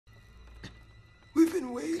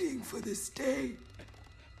been waiting for this day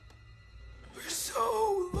for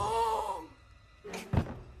so long.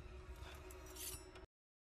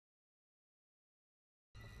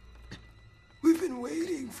 We've been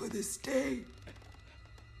waiting for this day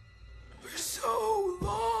for so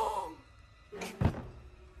long.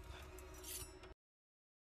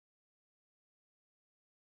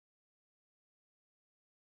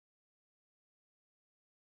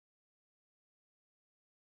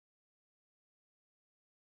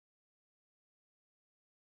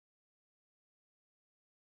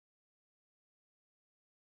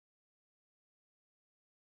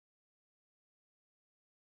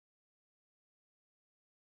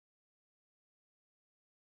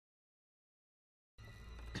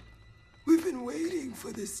 We've been waiting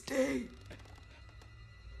for this day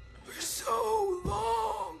for so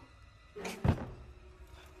long.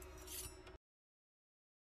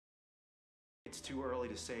 It's too early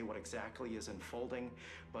to say what exactly is unfolding,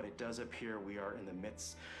 but it does appear we are in the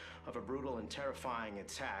midst of a brutal and terrifying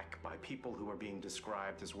attack by people who are being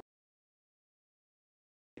described as.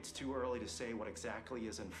 It's too early to say what exactly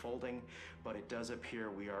is unfolding, but it does appear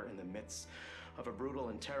we are in the midst of a brutal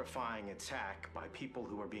and terrifying attack by people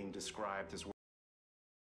who are being described as.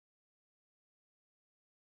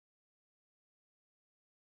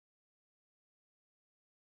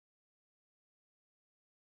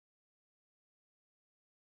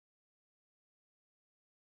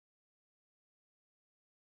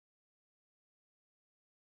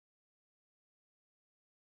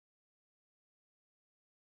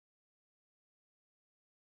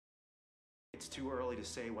 It's too early to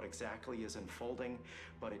say what exactly is unfolding,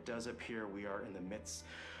 but it does appear we are in the midst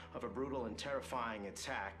of a brutal and terrifying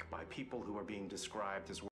attack by people who are being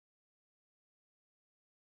described as.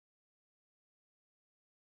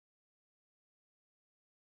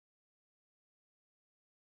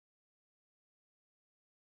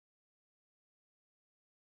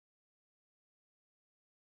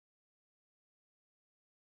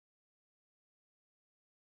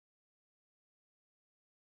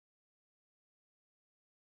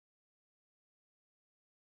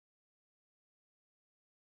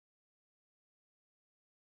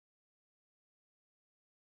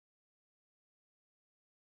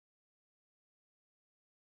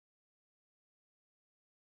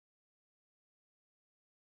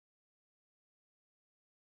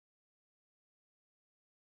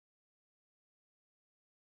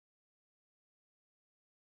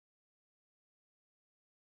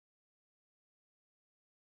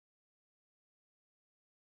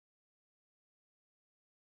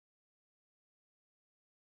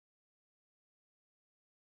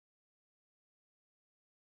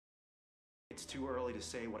 It's too early to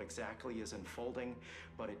say what exactly is unfolding,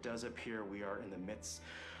 but it does appear we are in the midst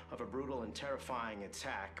of a brutal and terrifying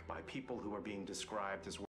attack by people who are being described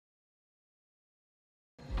as.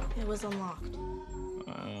 It was unlocked.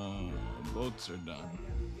 Boats are done.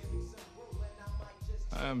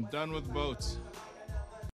 I am done with boats.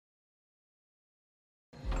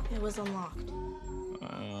 It was unlocked.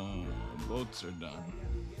 Boats are done.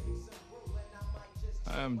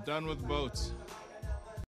 I am done with boats.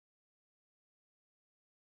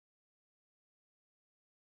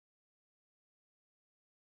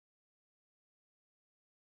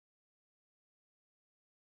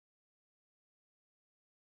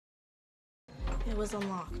 It was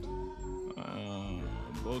unlocked.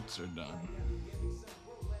 Boats are done.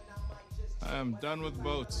 I am done with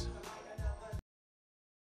boats.